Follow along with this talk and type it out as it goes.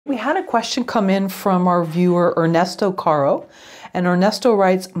We had a question come in from our viewer Ernesto Caro, and Ernesto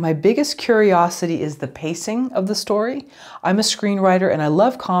writes, "My biggest curiosity is the pacing of the story. I'm a screenwriter and I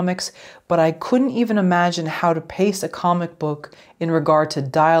love comics, but I couldn't even imagine how to pace a comic book in regard to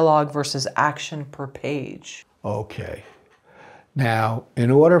dialogue versus action per page." Okay. Now,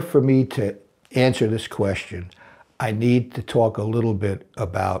 in order for me to answer this question, I need to talk a little bit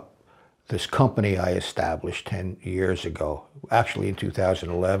about this company I established 10 years ago, actually in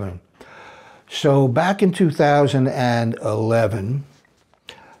 2011. So back in 2011,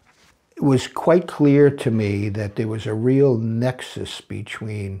 it was quite clear to me that there was a real nexus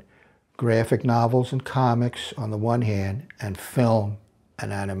between graphic novels and comics on the one hand, and film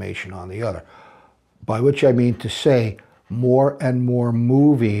and animation on the other. By which I mean to say, more and more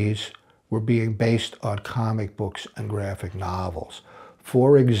movies were being based on comic books and graphic novels.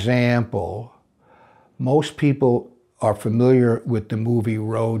 For example, most people are familiar with the movie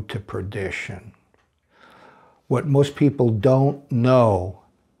Road to Perdition. What most people don't know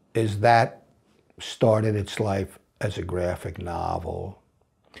is that started its life as a graphic novel.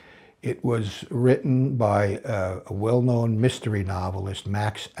 It was written by a well-known mystery novelist,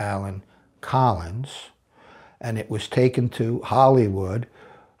 Max Allan Collins, and it was taken to Hollywood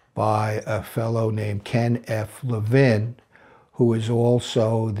by a fellow named Ken F. Levin, who is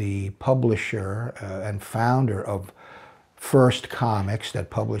also the publisher and founder of First Comics that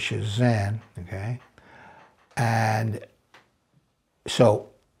publishes Zen, okay? And so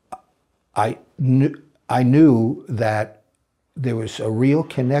I knew that there was a real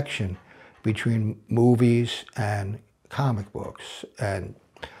connection between movies and comic books. And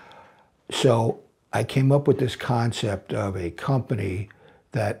so I came up with this concept of a company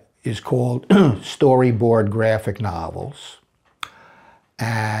that is called Storyboard Graphic Novels.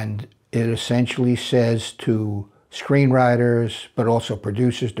 And it essentially says to screenwriters, but also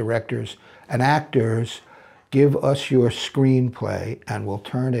producers, directors, and actors, give us your screenplay and we'll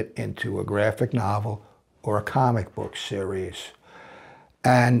turn it into a graphic novel or a comic book series.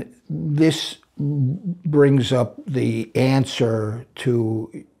 And this brings up the answer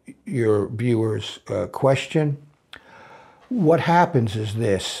to your viewer's question. What happens is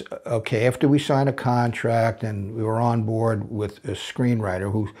this, okay, after we sign a contract and we were on board with a screenwriter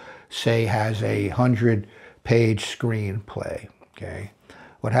who, say, has a 100-page screenplay, okay?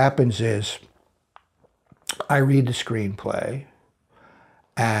 What happens is I read the screenplay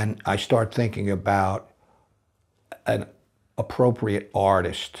and I start thinking about an appropriate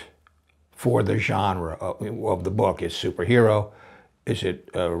artist for the genre of the book. Is superhero? Is it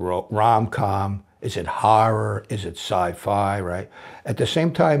rom-com? Is it horror? Is it sci-fi, right? At the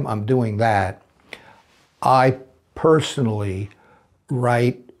same time I'm doing that, I personally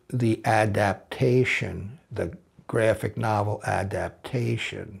write the adaptation, the graphic novel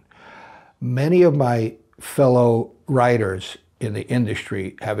adaptation. Many of my fellow writers in the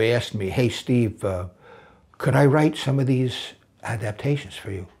industry have asked me, hey Steve, could I write some of these adaptations for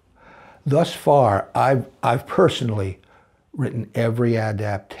you? Thus far, I've personally written every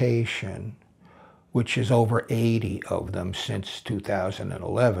adaptation, which is over 80 of them since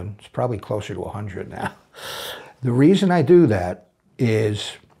 2011. It's probably closer to 100 now. The reason I do that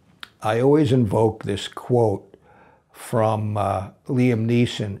is I always invoke this quote from Liam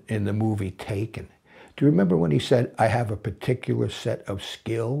Neeson in the movie Taken. Do you remember when he said, I have a particular set of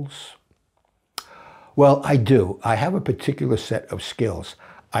skills? Well, I do. I have a particular set of skills.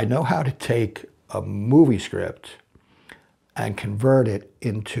 I know how to take a movie script and convert it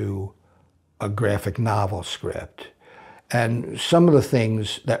into a graphic novel script. And some of the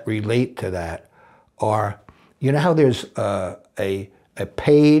things that relate to that are, you know how there's a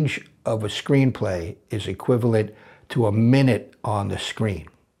page of a screenplay is equivalent to a minute on the screen.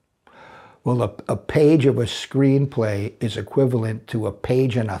 Well, a page of a screenplay is equivalent to a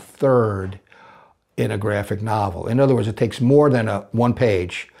page and a third in a graphic novel. In other words, it takes more than one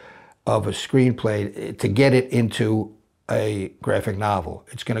page of a screenplay to get it into a graphic novel.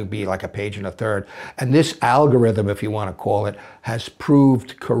 It's going to be like a page and a third. And this algorithm, if you want to call it, has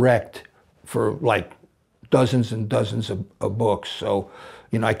proved correct for like dozens and dozens of books. So,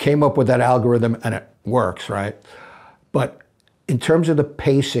 you know, I came up with that algorithm and it works, right? But in terms of the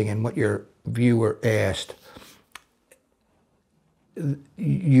pacing and what your viewer asked,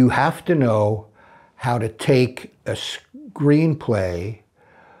 you have to know how to take a screenplay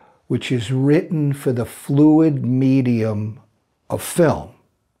which is written for the fluid medium of film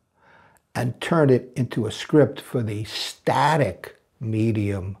and turn it into a script for the static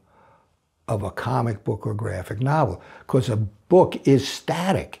medium of a comic book or graphic novel. Because a book is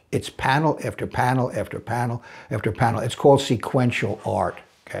static. It's panel after panel after panel after panel. It's called sequential art,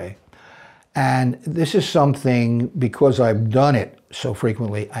 okay? And this is something, because I've done it so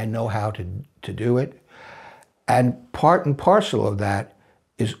frequently, I know how to do it. And part and parcel of that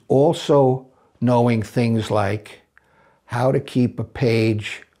is also knowing things like how to keep a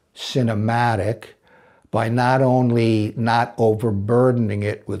page cinematic by not only not overburdening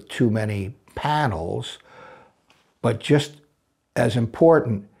it with too many panels, but just as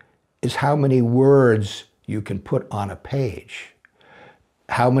important is how many words you can put on a page.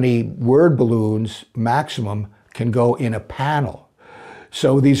 How many word balloons maximum can go in a panel.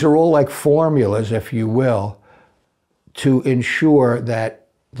 So these are all like formulas, if you will, to ensure that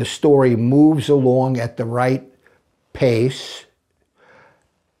the story moves along at the right pace,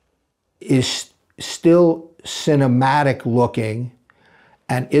 is still cinematic looking,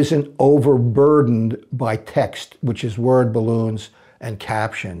 and isn't overburdened by text, which is word balloons and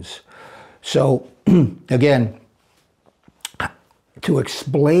captions. So again, to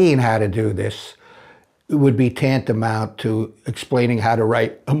explain how to do this would be tantamount to explaining how to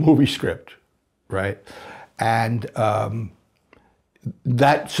write a movie script, right? And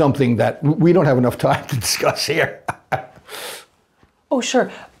that's something that we don't have enough time to discuss here. Oh,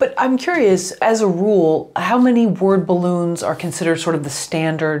 sure. But I'm curious, as a rule, how many word balloons are considered sort of the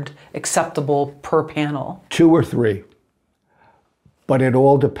standard acceptable per panel? 2 or 3. But it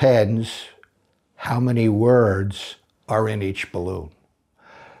all depends how many words are in each balloon.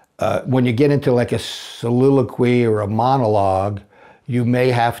 When you get into like a soliloquy or a monologue, you may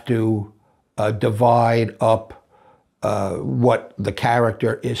have to divide up what the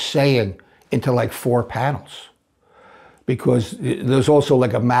character is saying into like 4 panels. Because there's also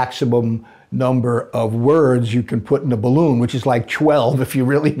like a maximum number of words you can put in a balloon, which is like 12 if you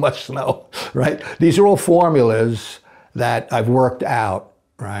really must know, right? These are all formulas that I've worked out,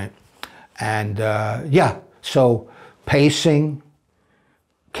 right? And yeah, so pacing,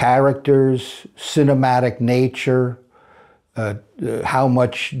 characters, cinematic nature, how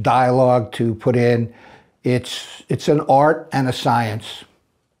much dialogue to put in. It's an art and a science.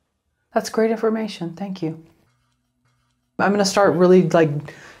 That's great information. Thank you. I'm going to start really like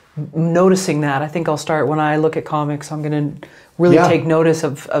noticing that. I think I'll start when I look at comics. I'm going to really take notice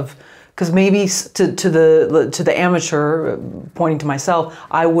of because maybe to the amateur, pointing to myself,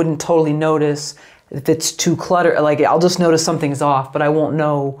 I wouldn't totally notice if it's too cluttered. Like I'll just notice something's off, but I won't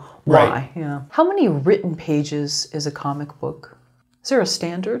know why. Right. Yeah. How many written pages is a comic book? Is there a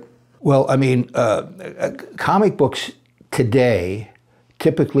standard? Well, I mean, comic books today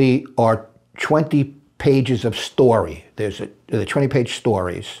typically are 20 pages of story. There's the 20-page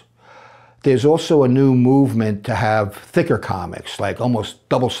stories. There's also a new movement to have thicker comics, like almost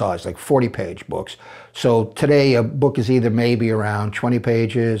double-sized, like 40-page books. So today a book is either maybe around 20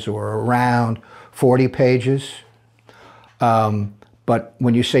 pages or around 40 pages. But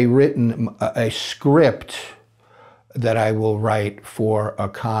when you say written, a script that I will write for a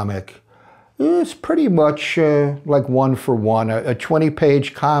comic, it's pretty much like 1 for 1. A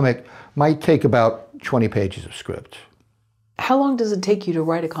 20-page comic might take about 20 pages of script. How long does it take you to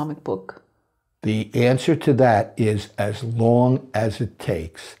write a comic book? The answer to that is as long as it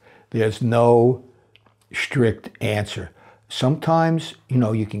takes. There's no strict answer. Sometimes, you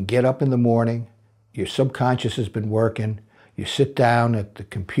know, you can get up in the morning, your subconscious has been working, you sit down at the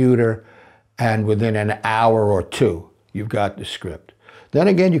computer, and within an hour or 2, you've got the script. Then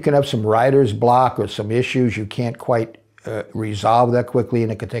again, you can have some writer's block or some issues you can't quite resolve that quickly,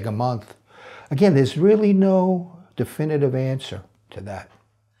 and it could take a month. Again, there's really no definitive answer to that.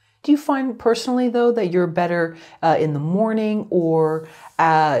 Do you find personally, though, that you're better in the morning or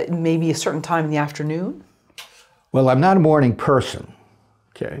maybe a certain time in the afternoon? Well, I'm not a morning person,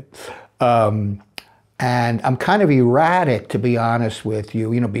 okay? And I'm kind of erratic, to be honest with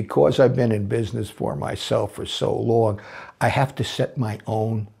you. You know, because I've been in business for myself for so long, I have to set my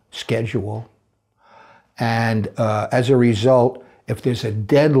own schedule. And as a result, if there's a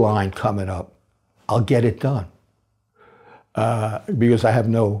deadline coming up, I'll get it done because I have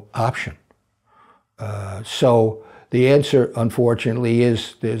no option. So the answer, unfortunately,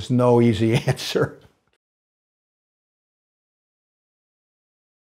 is there's no easy answer.